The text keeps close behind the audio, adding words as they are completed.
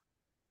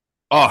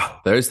Oh,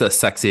 there's the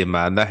sexy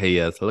man. There he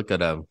is. Look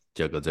at him.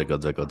 Jiggle, jiggle,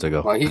 jiggle,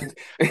 jiggle. Well,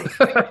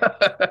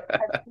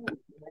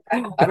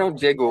 I don't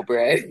jiggle,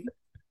 Brad.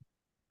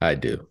 I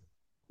do.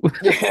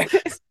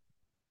 Yes.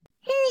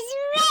 Who's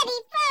ready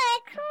for a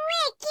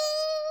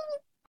quickie?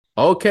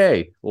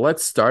 Okay,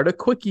 let's start a So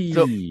quickie.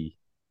 Okay.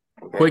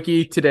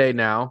 Quickie today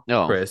now,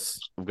 no, Chris.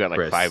 we've got like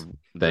Chris, five.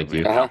 thank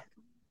you. Uh-huh.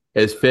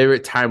 His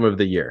favorite time of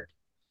the year.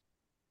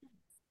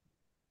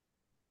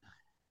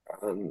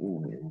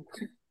 Um,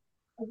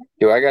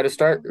 do I got to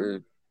start?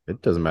 Or...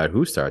 It doesn't matter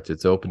who starts.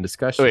 It's open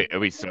discussion. Wait, are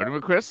we starting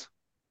with Chris?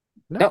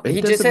 No, it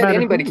he just doesn't said matter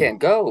anybody who. can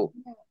go.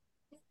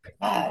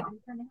 God,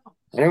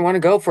 I didn't want to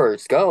go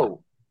first.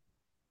 Go.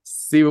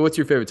 Steven, what's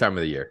your favorite time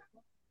of the year?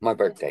 My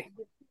birthday.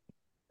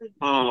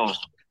 Hmm.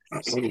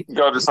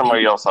 Go to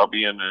somebody else. I'll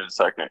be in a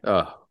second.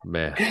 Oh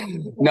man.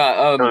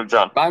 No, Go to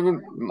John.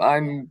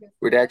 mine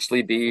would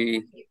actually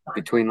be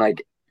between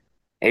like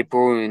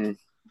April and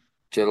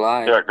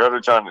July, Yeah, go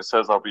to John. It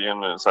says I'll be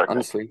in a second.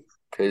 honestly,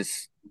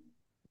 because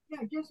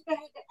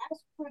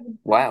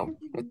wow,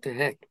 what the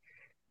heck?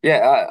 Yeah,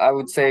 I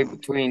would say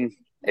between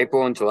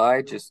April and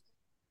July.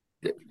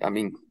 I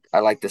mean, I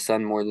like the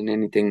sun more than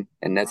anything,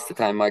 and that's the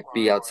time I could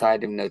be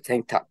outside in the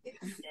tank top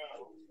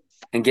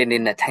and getting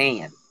in the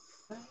tan.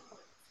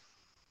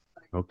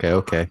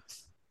 Okay.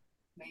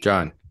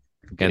 John,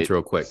 answer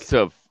real quick.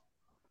 So,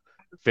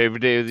 favorite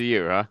day of the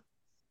year, huh?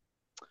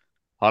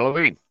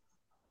 Halloween.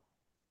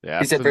 Yeah,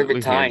 He said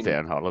favorite hands time.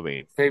 down,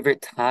 Halloween.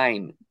 Favorite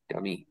time,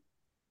 dummy.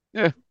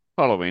 Yeah,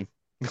 Halloween.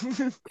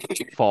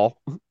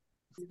 Fall.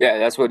 Yeah,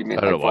 that's what he I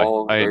meant. don't know Like why.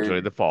 fall. I or-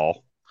 enjoy the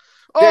fall.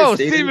 There, Oh,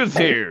 Steven. Steven's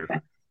here.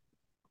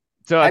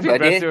 So I Hi, think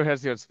buddy. Besto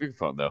has you on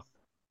speakerphone though,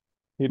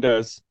 He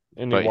does,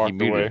 and he but he walked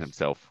muted away.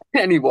 himself.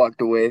 And he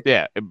walked away.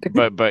 Yeah,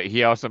 but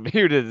he also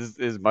muted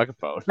his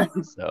microphone.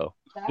 So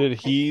Did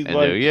he and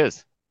there he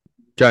is.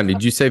 John,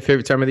 did you say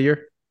favorite time of the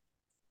year?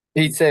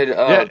 He said,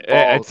 Yeah,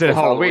 fall, it said 'cause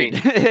Halloween.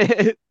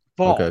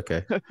 Fall.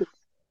 Okay. All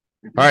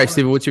right,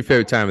 Steven, what's your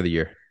favorite time of the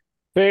year?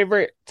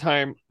 Favorite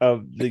time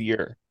of the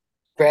year?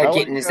 Brad I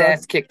getting like, his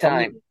ass kicked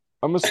time.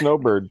 I'm a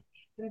snowbird.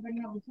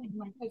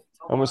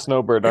 I'm a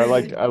snowbird. I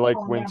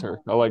like winter.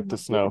 I like the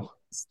snow.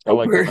 I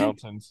like the Snowbird.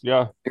 mountains.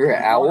 Yeah, You're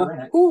an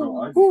owl.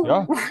 Ooh, ooh.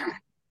 yeah.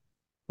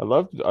 I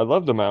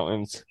love the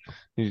mountains.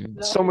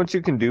 So much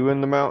you can do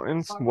in the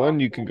mountains. One,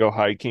 you can go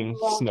hiking,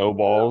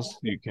 snowballs.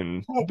 You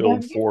can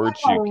build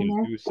forts. You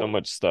can do so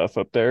much stuff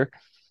up there.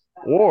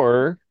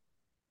 Or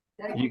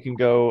you can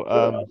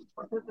go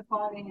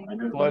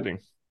flooding.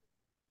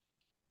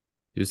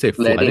 Did you say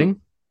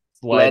Sledding.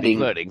 flooding? Sledding.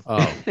 Flooding.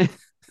 Oh.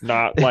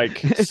 Not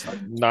like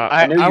not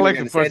I knew you were like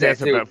gonna the say first that,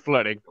 answer too. about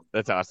flooding.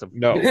 That's awesome.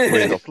 No.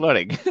 Way to go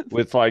flooding.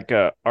 with like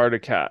a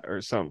Arctic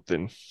or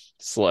something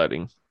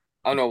sledding.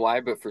 I don't know why,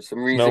 but for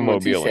some reason,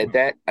 once he Snowmobiling. said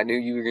that, I knew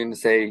you were going to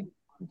say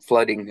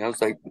flooding. I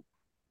was like,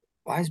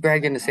 why is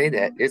Brad going to say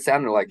that? It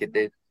sounded like it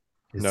did.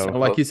 It No. sounded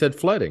like you said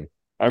flooding.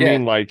 I Yeah.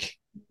 mean like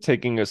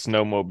taking a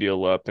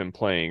snowmobile up and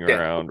playing Yeah.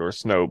 around or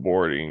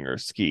snowboarding or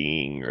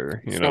skiing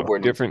or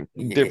Snowboarding. different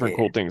Yeah.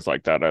 cool things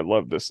like that. I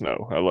love the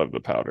snow. I love the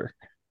powder.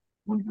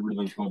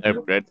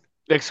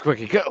 Next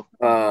quickie, go.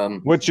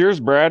 What's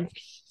yours, Brad?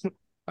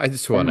 I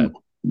just want to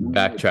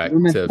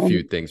backtrack to a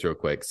few things real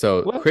quick.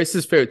 So What?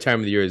 Chris's favorite time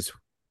of the year is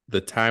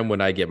the time when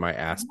I get my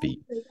ass beat.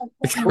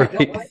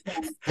 Right?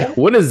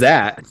 What is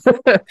that? It's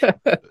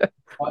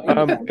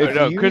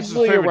no, Chris's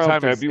usually favorite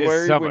around time is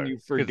February summer, when you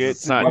 'cause forget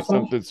it's to do not-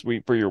 something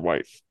sweet for your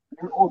wife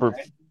for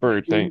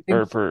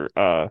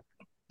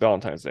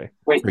Valentine's Day.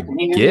 Wait,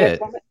 Forget.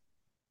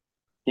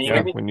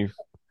 Yeah, when you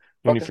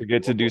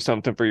forget to do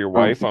something for your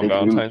wife on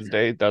Valentine's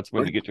Day, that's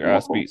when you get your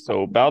ass beat.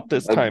 So about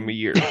this time of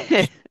year.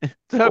 It's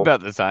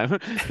about the time.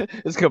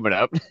 It's coming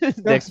up.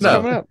 Next No.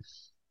 Coming up.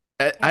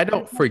 I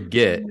don't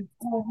forget.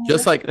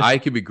 Just like I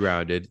could be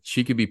grounded,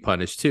 she could be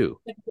punished too.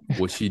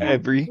 What she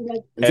Every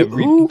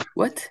Who?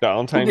 What? Who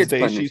Valentine's gets Day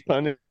punished? she's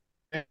punished.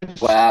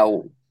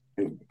 Wow.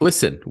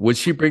 listen, when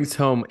she brings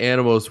home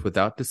animals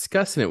without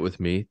discussing it with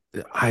me,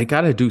 I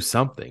gotta do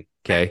something.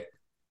 Okay.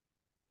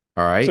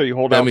 All right. So you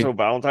hold I out mean, till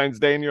Valentine's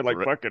Day and you're like,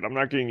 fuck it, I'm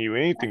not getting you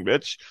anything,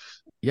 bitch.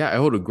 yeah, I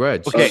hold a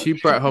grudge. Okay. She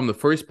brought home the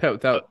first pet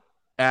without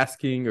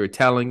asking or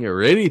telling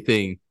or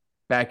anything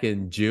back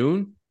in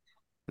June.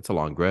 That's a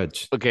long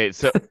grudge. Okay,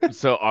 so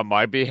on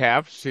my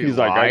behalf, she He's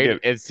like, I lied get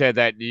it. and said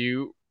that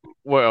you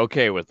were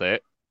okay with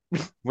it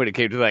when it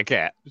came to that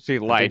cat. She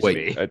lied to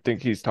Wait. me. I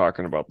think he's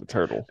talking about the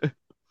turtle.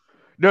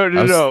 No. Or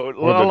the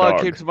Lala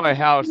dog. came to my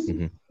house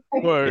Mhm.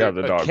 for Yeah,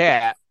 the a dog.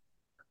 cat.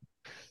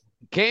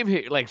 Came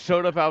here, like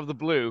showed up out of the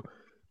blue.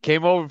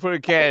 Came over for the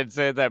cat and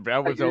said that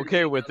Brad was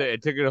okay with it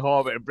and took it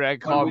home. And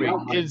Brad called me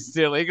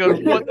instantly. He goes,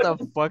 "What the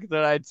fuck did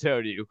I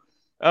tell you?"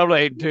 I'm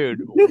like,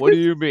 "Dude, what do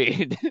you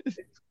mean?"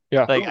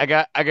 Yeah. Like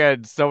I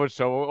got so much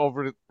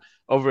trouble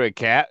over a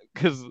cat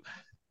because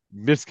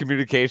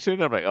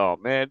miscommunication. I'm like, oh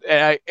man,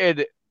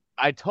 and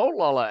I told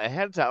Lala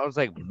ahead of time. I was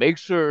like, make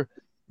sure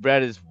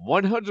Brad is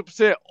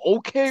 100%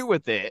 okay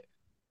with it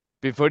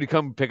before you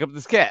come pick up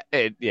this cat.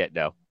 And yeah,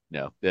 no,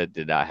 that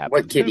did not happen.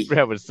 What kitty?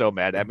 Brad was so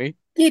mad at me.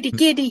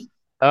 Kitty.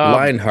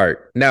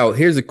 Lionheart. Now,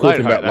 here's a cool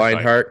thing Lionheart, about that's right.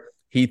 Lionheart.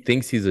 he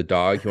thinks he's a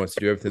dog. He wants to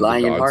do everything the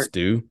dogs Lionheart.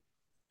 do.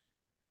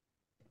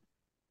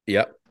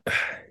 Yep.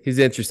 He's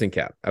an interesting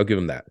cat. I'll give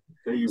him that.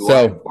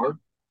 So,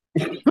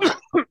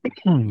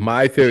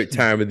 my favorite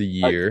time of the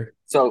year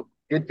So,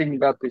 good thing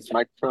about this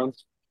microphone,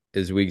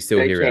 is we still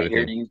they hear can't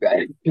everything.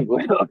 hear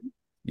you guys.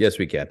 Yes,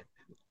 we can.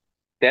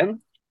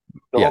 Them?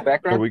 The Yeah. whole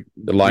background?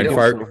 The line we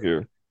fart. can still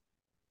hear.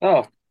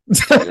 Oh,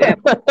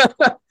 damn.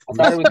 I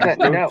thought it was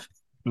cutting it out.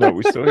 No,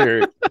 we still hear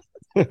it.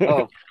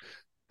 Oh,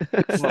 It's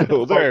I'm gonna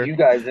still fart there. you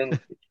guys in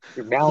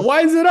your mouth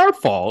Why is it our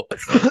fault?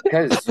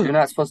 because you're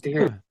not supposed to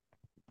hear it.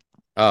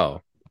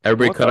 Oh,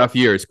 everybody What cut the- off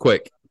yours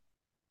quick.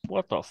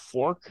 What the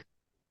fork?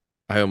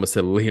 I almost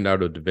said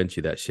Leonardo da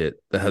Vinci that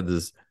shit. That had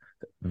this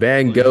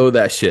Van Gogh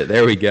that shit.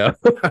 There we go.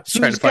 I was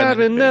trying Who's to find got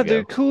the Van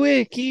another Gogh.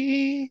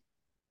 quickie?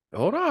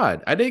 Hold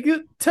on. I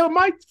didn't tell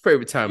my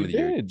favorite time of the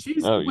year. did.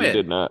 Jeez, Oh, you when?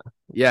 did not.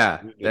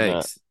 Yeah, You did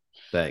thanks.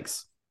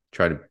 Thanks.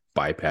 Try to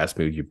bypass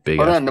me with your big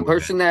Hold ass on, the forehead.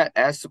 person that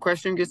asked the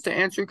question gets to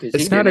answer because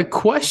It's not a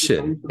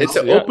question. It's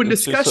an Yeah, open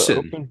it's just a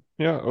discussion.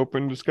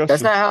 open discussion.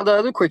 That's not how the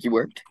other quickie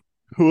worked.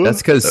 That's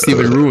because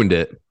Steven ruined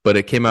it, but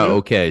it came out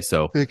okay.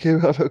 So It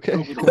came out okay.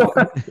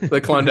 the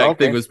Klondike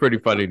Okay. thing was pretty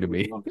funny to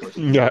me.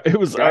 Yeah, it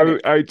was. Got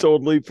it. I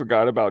totally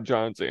forgot about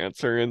John's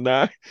answer in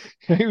that.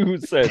 He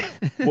said,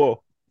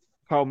 "Well,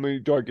 how many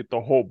do I get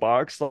the whole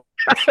box?"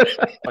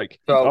 Like,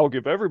 So- I'll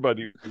give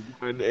everybody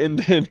one. And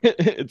then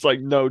it's like,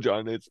 no,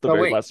 John, it's the Oh,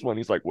 very wait. last one.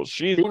 He's like, well,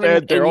 she's Steven,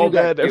 dead. They're and all you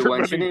got dead. your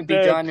one. Everybody's Shouldn't it be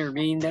dead. John or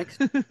me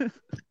next?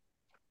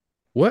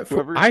 What?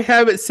 Whoever- I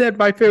haven't said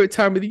my favorite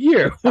time of the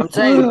year. I'm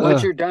saying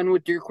once you're done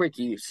with your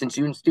quickie, since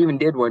you and Steven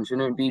did one,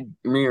 shouldn't it be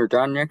me or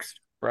John next?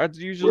 Brad's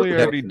usually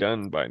Yeah. already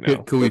done by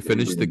now. Can we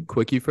finish the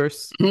quickie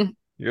first? I'm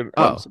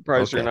Oh,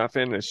 surprised you're okay. not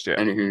finished yet.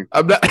 Anywho.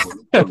 I'm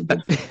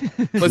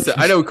not. Listen,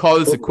 I know we call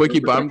this a quickie,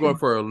 but I'm going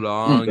for a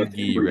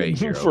longie right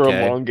here. For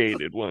Okay. a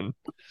elongated one.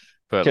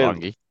 But Okay.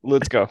 Longy.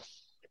 Let's go.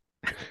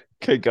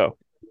 Okay, go.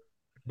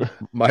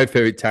 My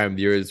favorite time of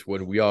the year is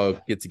when we all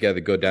get together,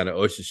 go down to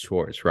Ocean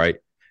Shores, right?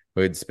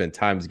 We had to spend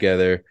time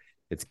together.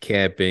 It's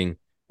camping.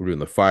 We're doing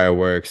the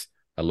fireworks.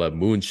 I love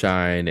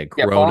moonshine and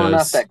Yeah, falling off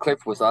Coronas. that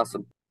cliff was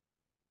awesome.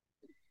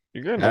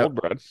 You're getting Yep. old,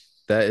 Brad.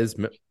 That is,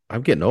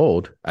 I'm getting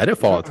old. I didn't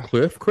fall off the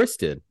cliff. Chris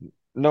did.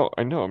 No,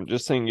 I know. I'm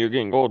just saying you're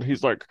getting old.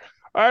 He's like,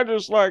 I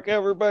just like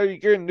everybody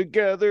getting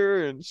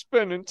together and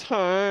spending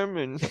time,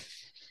 and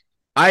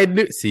I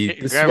knew. See,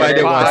 this is Grab why I a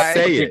didn't want to pie.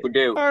 say it. People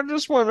do. I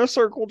just want to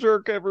circle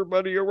jerk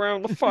everybody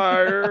around the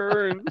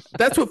fire, and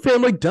That's what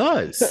family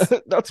does.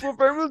 that's what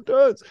family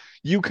does.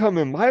 You come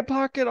in my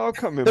pocket, I'll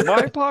come in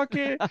my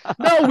pocket.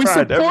 No, we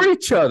Brad, support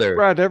each other.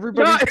 Brad,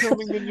 everybody's Not-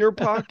 coming in your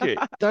pocket.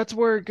 That's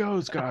where it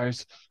goes,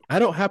 guys. I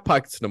don't have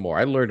pockets no more.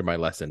 I learned my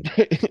lesson.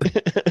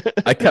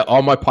 I cut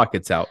all my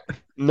pockets out.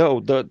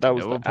 No, that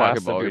was No the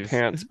pocket ass of your boys.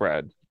 pants,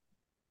 Brad.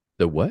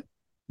 The what?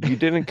 You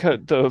didn't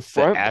cut the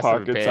front ass of your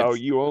pockets pants. out.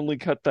 You only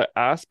cut the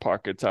ass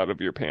pockets out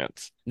of your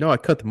pants. No, I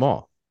cut them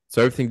all.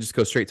 So everything just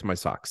goes straight to my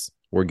socks.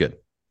 We're good.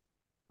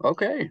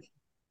 Okay.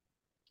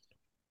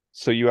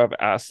 So you have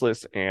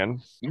assless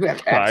and You have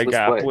thigh axeless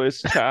foot.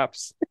 gapless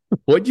chaps.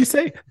 What'd you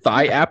say?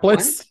 Thigh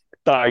applets?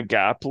 Thigh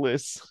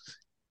gapless.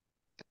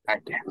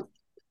 Goddamn.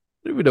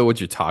 I don't even know what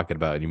you're talking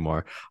about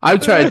anymore. I'm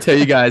trying to tell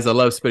you guys I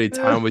love spending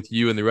time with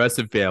you and the rest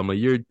of the family.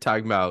 You're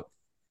talking about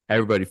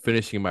everybody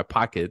finishing in my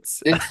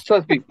pockets. It's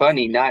supposed to be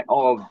funny, not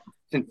all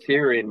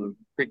sincere and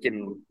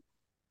freaking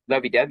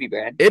lovey-dovey,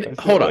 Brad.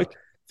 Hold on. like-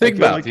 Think I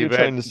feel about like it. you're Brad,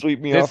 trying to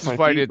sweep me This off is my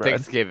why I feet, did Brad.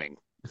 Thanksgiving.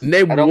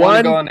 Name I don't want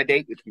to go one. on a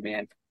date with you,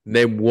 man.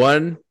 Name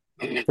one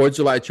 4th of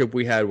July trip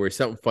we had where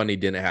something funny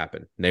didn't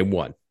happen. Name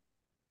one.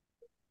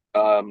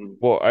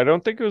 Well, I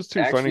don't think it was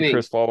too funny, Actually-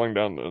 Chris falling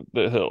down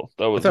the hill.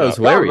 That was thought it was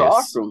not, That was hilarious.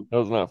 awesome. that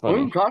was not What are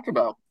you funny. talking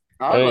about?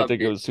 I didn't loved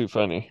think it was too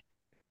funny.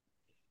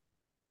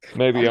 I'm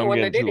Maybe the I'm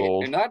one that getting did too it,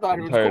 old. and I thought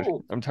it I'm was tired.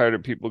 cool. I'm tired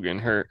of people getting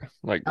hurt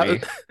like I me.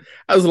 was,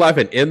 I was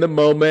laughing in the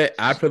moment,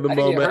 after the I didn't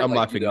get moment. hurt I'm like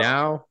laughing you, though.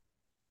 now.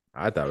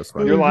 I thought it was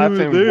funny. You're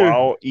laughing There.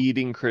 while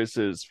eating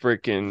Chris's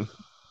freaking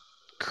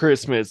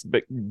Christmas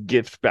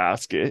gift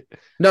basket.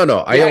 No,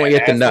 I Yeah, only ate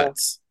the asshole.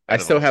 nuts. I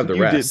still have the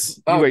You did.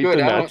 rest. Oh, You ate good.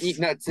 the I nuts. don't eat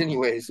nuts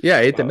anyways. Yeah,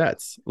 I ate the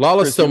nuts.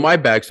 Lala Chris, stole you- my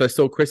bag, so I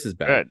stole Chris's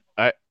bag.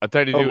 Brad, I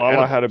thought you Oh, do.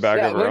 Lala had a bag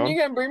Yeah, of her when are own. you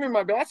gonna bring me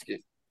my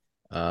basket?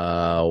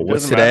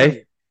 What's doesn't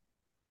today?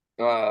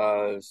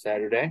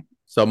 Saturday.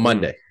 So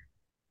Monday.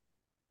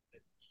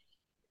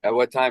 At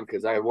what time?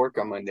 Because I work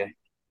on Monday.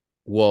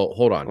 Well,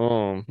 hold on.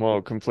 Oh,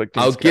 well,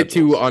 conflicting. I'll get to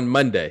you schedules. on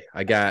Monday.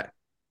 I got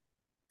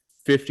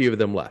 50 of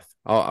them left.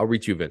 I'll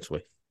reach you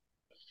eventually.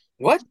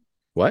 What?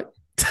 What?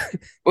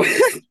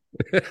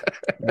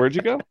 Where'd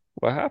you go?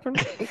 What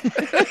happened?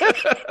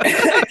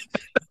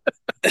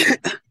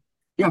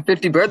 You have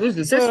 50 brothers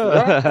and sisters,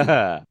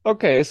 huh?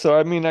 Okay, so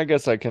I mean, I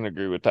guess I can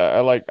agree with that. I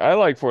like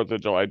 4th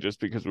of July just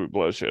because we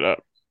blow shit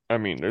up. I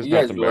mean, there's You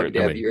guys nothing are better.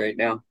 lovey-dovey right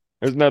now.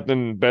 There's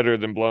nothing better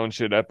than blowing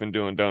shit up and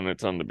doing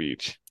donuts on the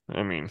beach.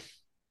 I mean,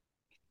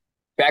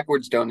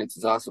 Backwards donuts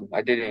is awesome.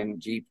 I did it in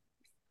Jeep.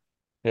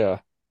 yeah.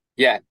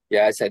 Yeah,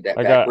 I said that.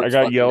 I Backwards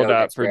got fucking yelled at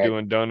donuts, for Brad.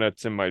 doing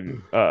donuts in my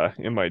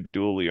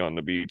dually on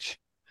the beach.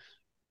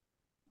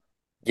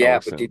 Yeah,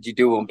 Alex, but did you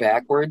do them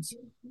backwards?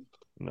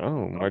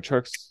 No, my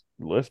truck's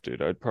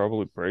lifted. I'd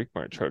probably break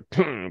my truck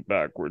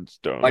backwards,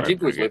 don't My I?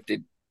 Jeep was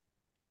lifted.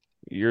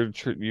 Your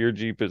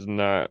Jeep is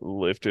not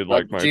lifted My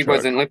like my Jeep truck.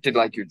 wasn't lifted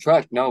like your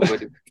truck, no,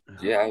 but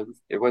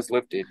it was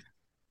lifted.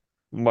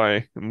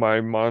 My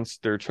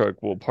monster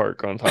truck will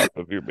park on top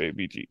of your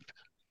baby Jeep.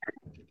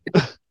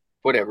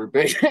 Whatever,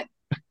 but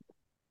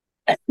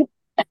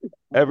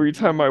Every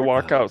time I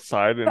walk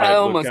outside and I I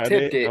look almost at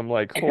tipped it, it, I'm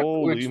like,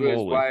 holy which was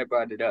moly. why I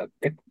brought it up.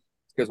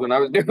 Because when I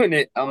was doing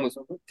it, I almost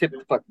tipped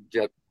the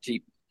fucking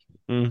Jeep.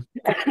 Mm.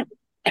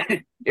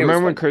 It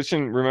was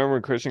fun. Remember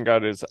when Christian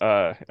got his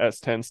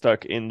S10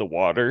 stuck in the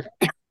water?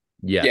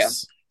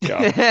 Yes. Yeah.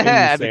 In the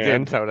Had to get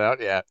sand. towed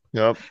out. Yeah.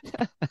 Yep.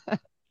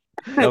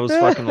 That was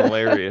fucking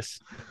hilarious.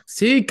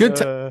 See,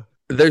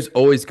 there's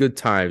always good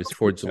times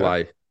for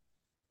July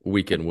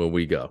weekend when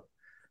we go.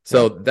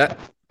 So that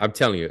I'm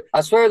telling you,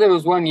 I swear there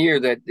was one year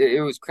that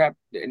it was crap,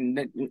 and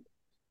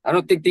I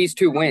don't think these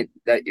two went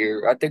that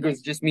year. I think it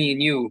was just me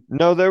and you,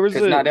 No, there was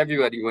because not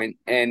everybody went.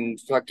 And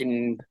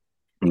fucking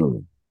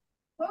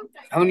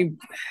how many?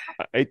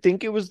 I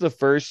think it was the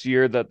first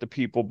year that the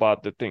people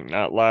bought the thing,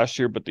 not last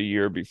year, but the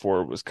year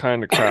before. It was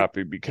kind of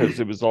crappy because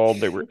it was all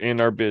they were in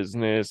our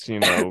business.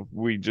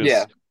 We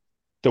just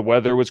the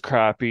weather was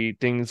crappy.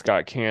 Things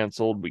got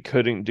canceled. We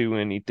couldn't do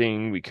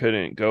anything. We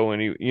couldn't go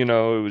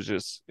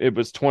it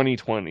was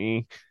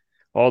 2020.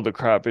 All the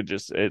crap,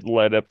 it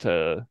led up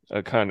to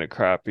a kind of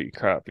crappy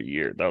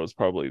year. That was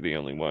probably the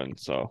only one.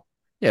 So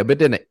yeah, but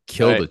didn't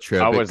kill the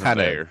trip. I It wasn't kind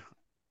of there.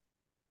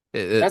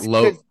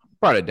 it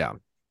brought it down.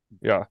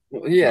 yeah.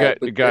 Yeah,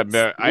 You got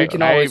we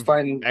can always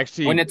find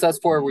actually when it's us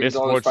four. We missed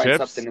can always more find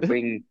trips. something to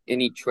bring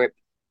any trip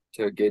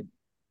to a good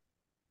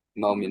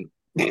moment.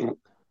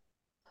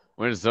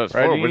 When is those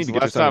Right, for? you When's need the to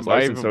get last his time I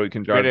license even so he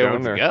can been drive able down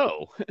to there.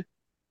 go?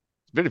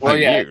 It's been a few Well,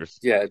 years.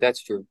 yeah,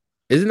 that's true.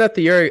 Isn't that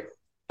the year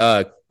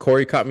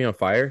Corey caught me on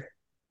fire?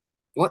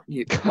 What? God,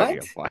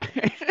 you're What?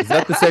 fine. Is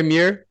that the same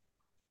year?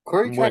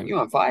 Corey caught When? you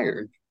on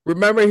fire.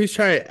 Remember, he was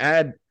trying to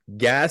add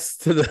gas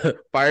to the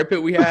fire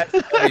pit we had.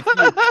 And he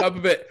threw a cup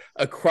of it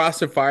across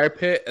the fire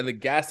pit, and the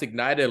gas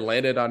ignited and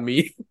landed on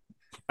me.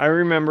 I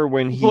remember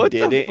when he What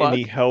did the it and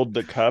he fuck? held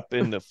the cup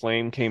and the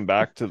flame came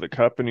back to the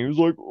cup and he was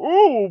like,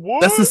 "Oh, what?"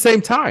 That's the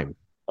same time.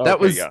 That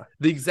Okay, was yeah.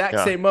 the exact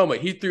Yeah. same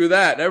moment. He threw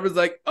that, and everyone's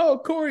like, "Oh,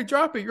 Corey,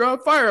 drop it! You're on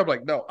fire!" I'm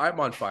like, "No, I'm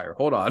on fire.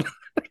 Hold on."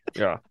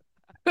 Yeah.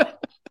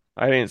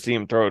 I didn't see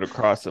him throw it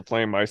across the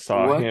flame. I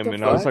saw What him the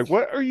and I was fuck? like,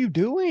 "What are you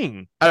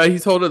doing?" I know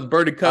he's holding the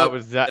burning I cup,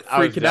 was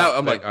freaking out.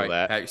 I'm like, thankful "All right,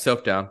 that. pat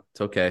yourself down.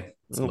 It's okay.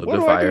 It's a little What bit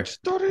do of I do? fire." Just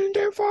start it in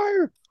damn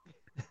fire.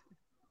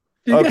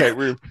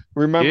 Okay,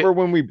 remember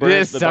when we Did it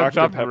burnt the stop, Dr.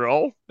 drop, and Pepper?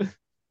 roll? Remember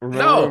when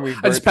No, we I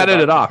just burnt the patted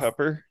it Dr. off.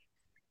 Pepper?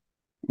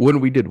 When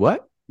we did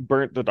what?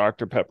 Burnt the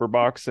Dr. Pepper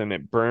box and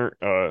it burnt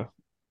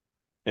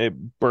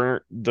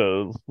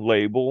the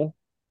label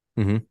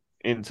Mhm.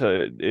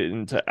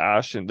 into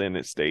ash and then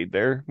it stayed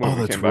there when Oh,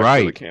 we that's came back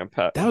to the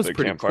right. That was the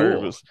pretty campfire.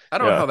 cool. I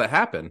don't know how that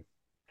happened.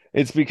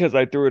 It's because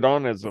I threw it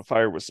on as the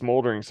fire was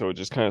smoldering, so it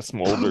just kind of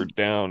smoldered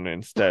down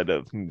instead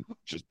of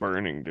just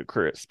burning to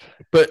crisp.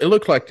 But it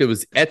looked like it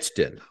was etched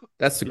in.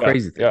 That's the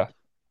crazy thing. Yeah.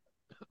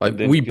 Like And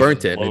then we you could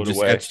burnt just it blow and it just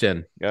away. etched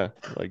in. Yeah,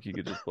 like you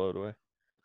could just blow it away.